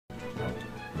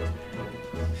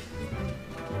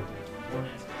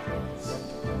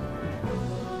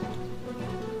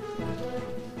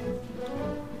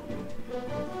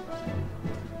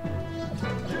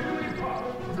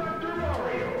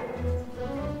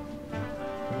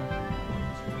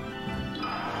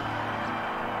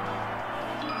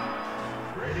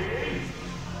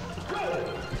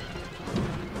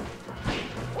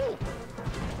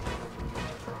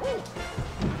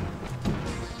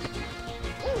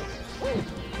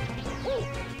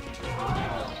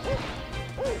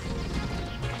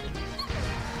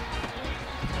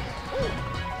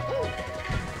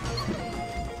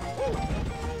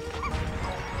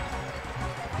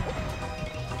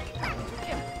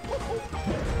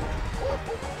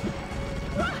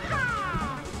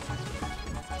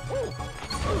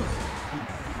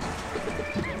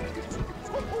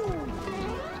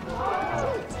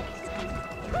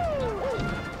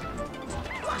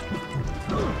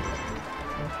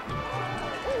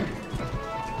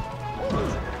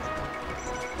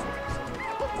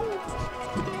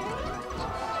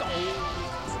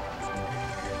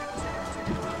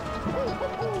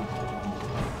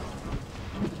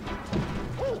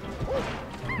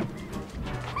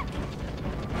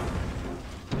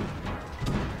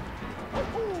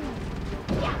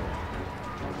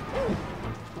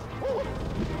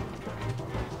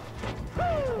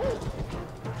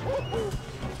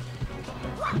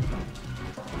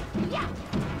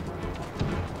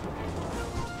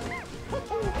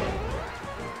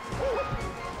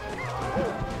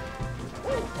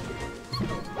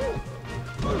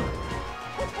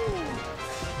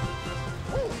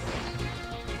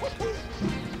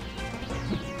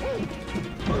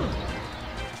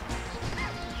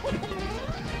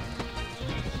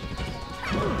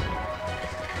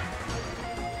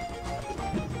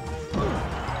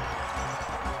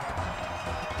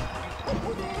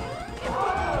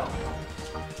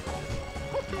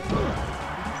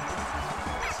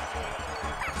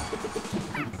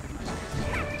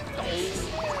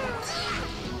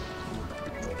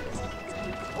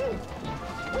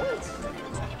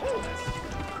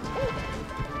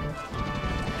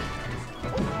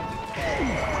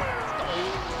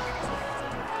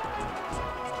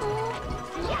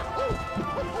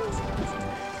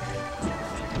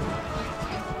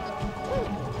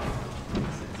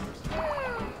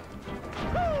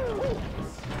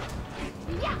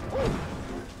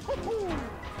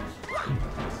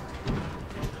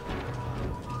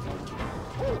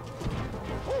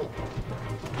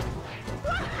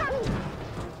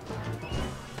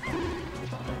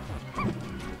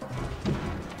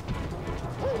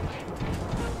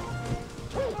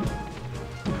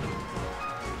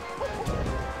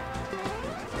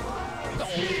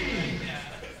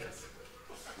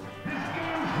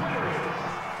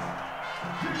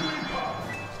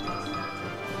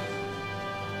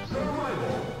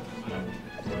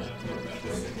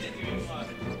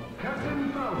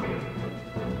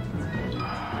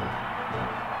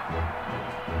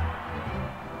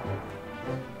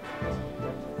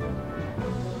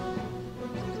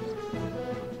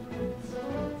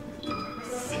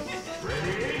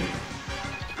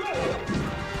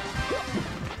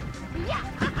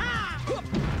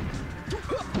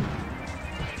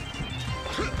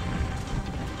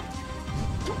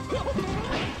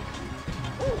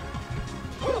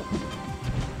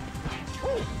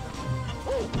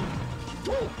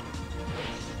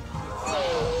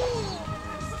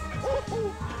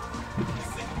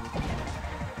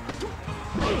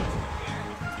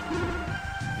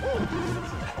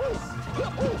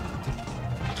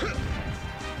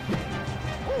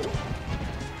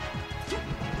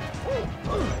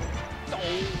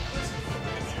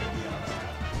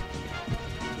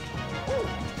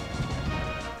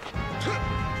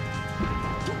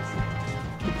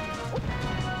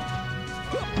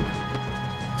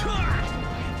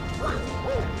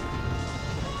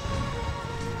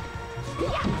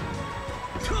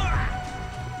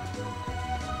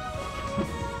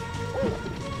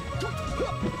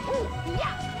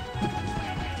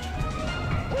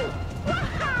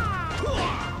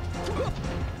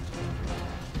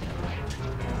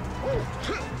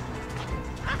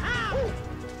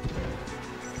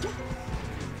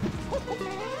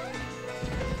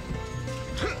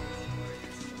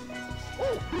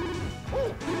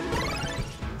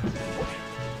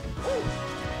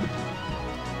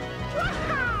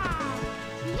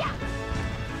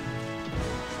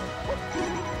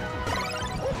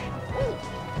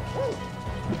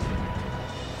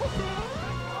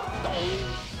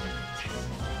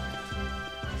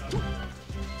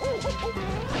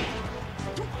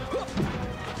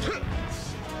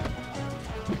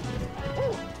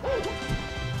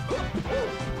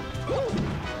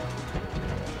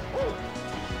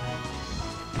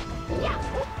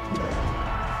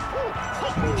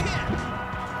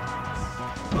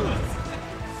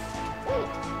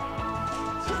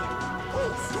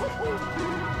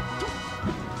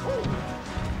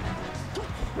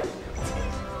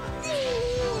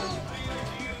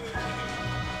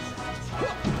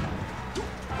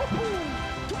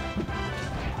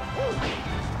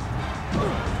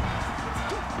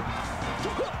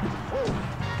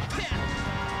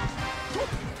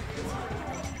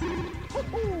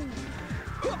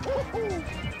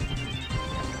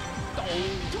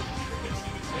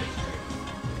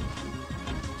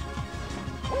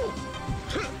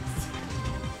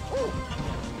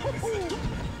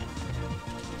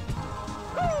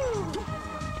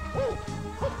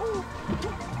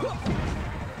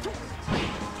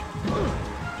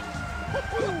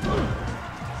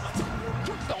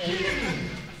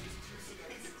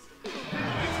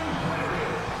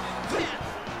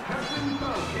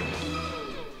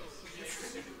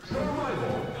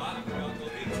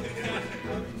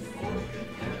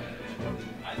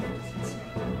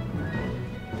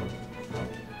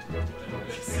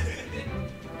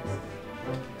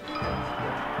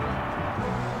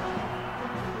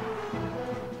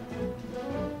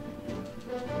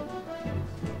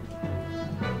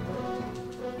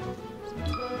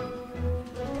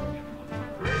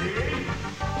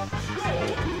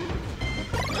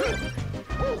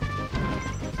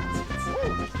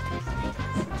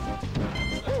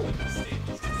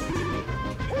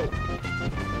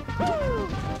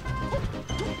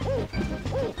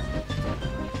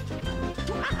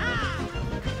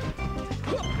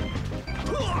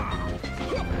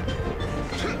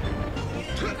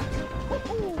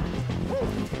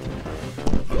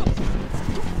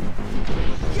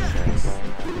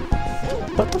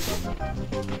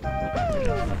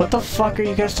What the fuck are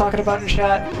you guys talking about in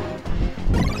chat?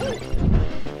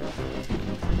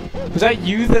 Was that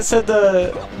you that said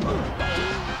the...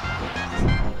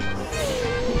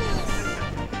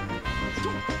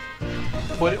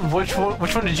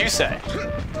 Which one did you say?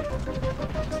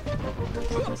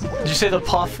 Did you say the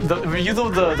Puff? Were you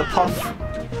the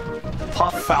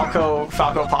Puff Falco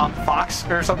Pop Fox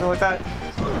or something like that?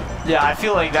 Yeah, I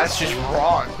feel like that's just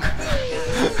wrong.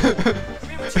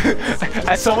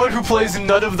 As someone who plays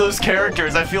none of those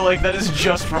characters, I feel like that is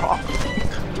just wrong.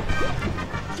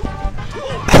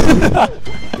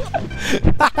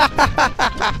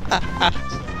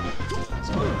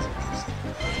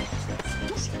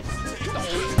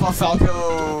 Puff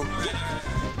Falco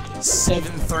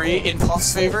 7-3 in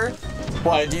Puff's favor.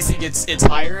 Why, do you think it's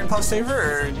higher in Puff's favor,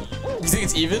 or do you think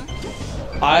it's even?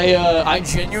 I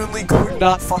genuinely could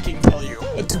not fucking tell you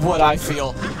what I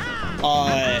feel.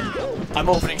 I'm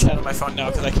opening chat on my phone now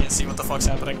because I can't see what the fuck's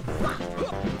happening.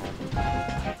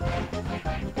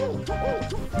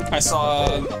 I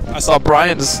saw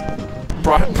Brian's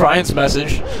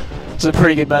message. It's a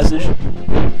pretty good message.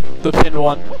 The pinned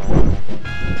one.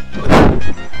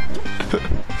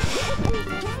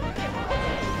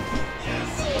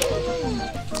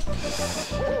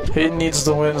 Hayden needs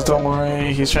the wins, don't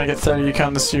worry. He's trying to get 30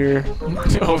 UConn this year.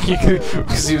 Oh,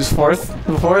 because he was 4th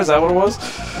before? Is that what it was?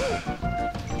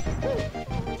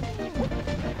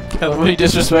 And when he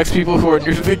disrespects people who are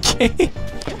new to the game.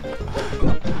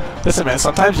 Listen, man.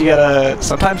 Sometimes you gotta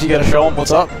show them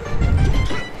what's up.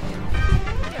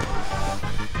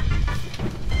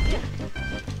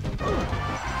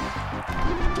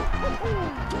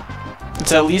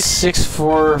 It's at least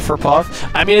 6-4 for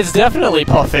Puff. I mean, it's definitely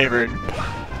Puff favored.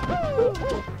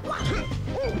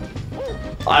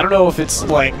 I don't know if it's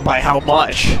like by how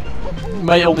much. It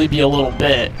might only be a little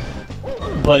bit,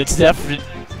 but it's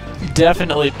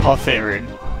definitely Puff favored.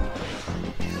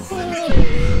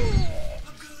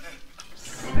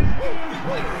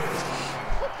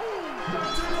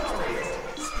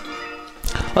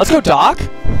 Let's go, Doc.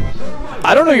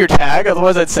 I don't know your tag,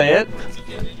 otherwise I'd say it.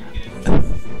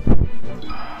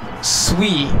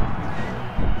 Swee.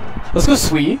 Let's go,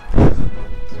 Swee.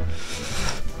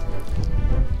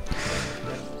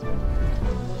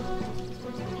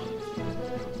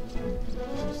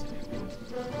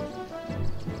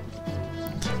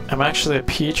 I'm actually a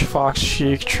Peach Fox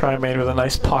Chic Tri-Main with a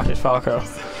nice Pocket Falco.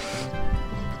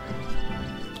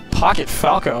 Pocket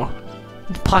Falco?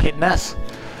 Pocket Ness.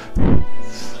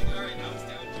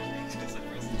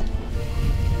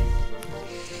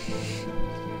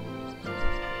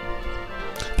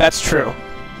 That's true.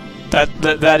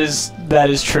 That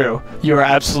is true. You are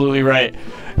absolutely right.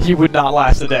 He would not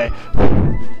last a day.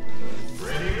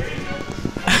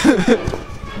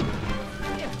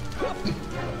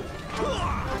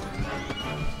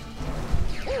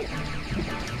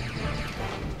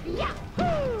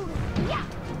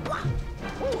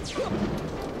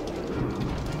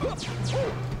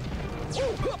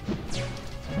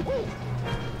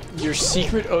 Your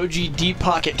secret OG deep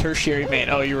pocket tertiary main.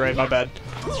 Oh, you're right, my bad.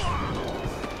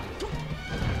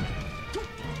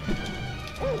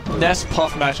 Ness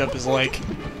Puff matchup is like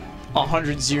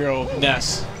 100-0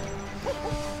 Ness.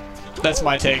 That's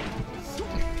my take.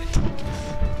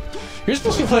 You're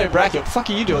supposed to be playing bracket. What the fuck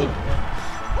are you doing?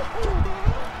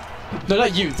 No,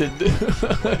 not you.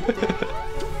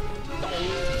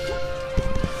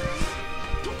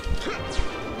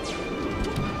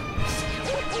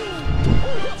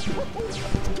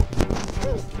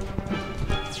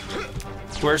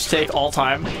 Worst take all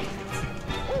time.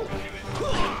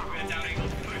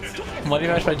 What do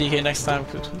you match my DK next time?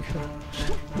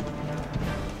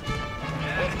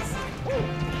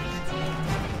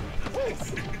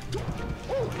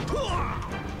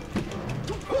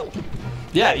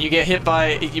 Yeah, you get hit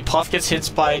by... Puff gets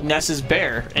hit by Ness's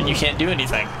bear, and you can't do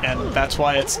anything. And that's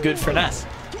why it's good for Ness.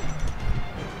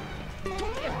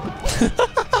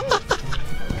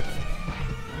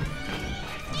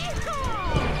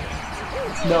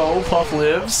 No, Puff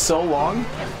lives so long.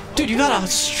 Dude, you got a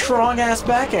strong-ass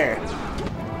back air.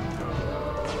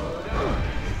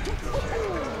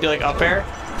 You like up air?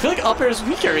 I feel like up air is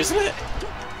weaker, isn't it?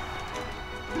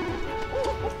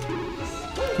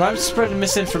 I'm spreading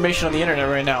misinformation on the internet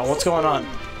right now. What's going on?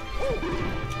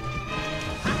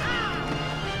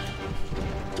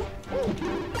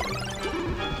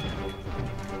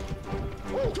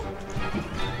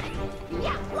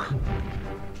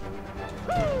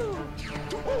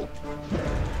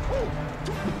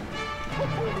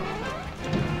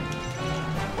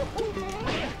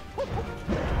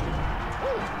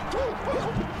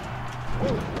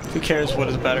 Who cares what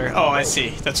is better? Oh, I see.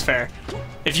 That's fair.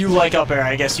 If you like up air,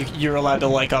 I guess you're allowed to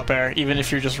like up air, even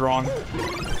if you're just wrong.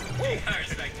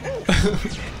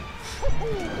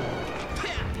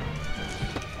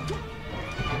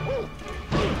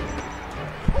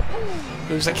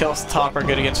 Moves that kill off the top are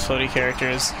good against floaty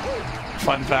characters.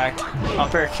 Fun fact.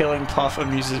 Up air killing Puff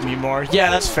amuses me more.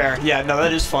 Yeah, that's fair. Yeah, no,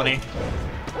 that is funny.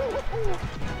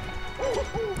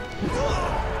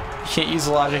 You can't use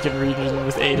logic and reason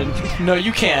with Aiden. No,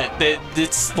 you can't.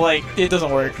 It's like, it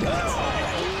doesn't work.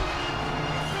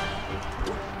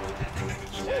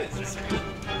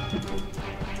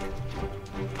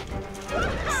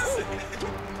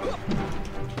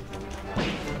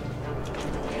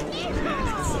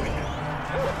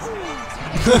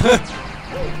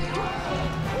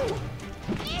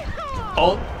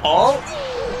 Oh!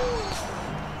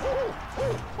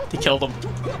 He killed him.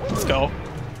 Let's go.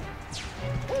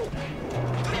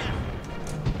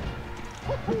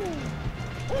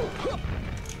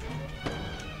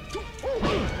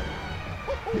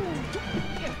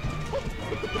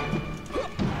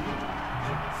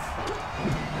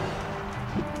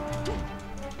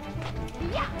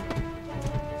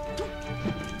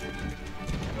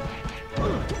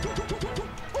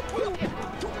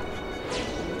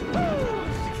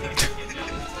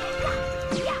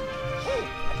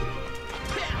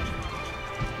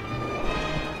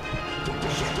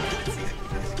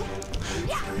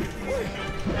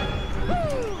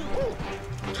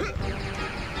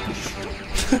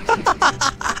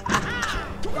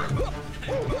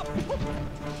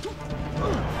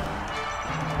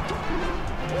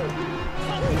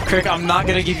 Crick, I'm not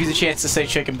gonna give you the chance to say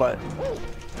chicken butt.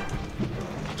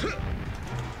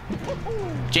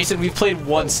 Jason, we've played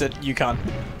once at UConn.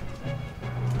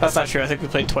 That's not true. I think we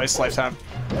played twice lifetime.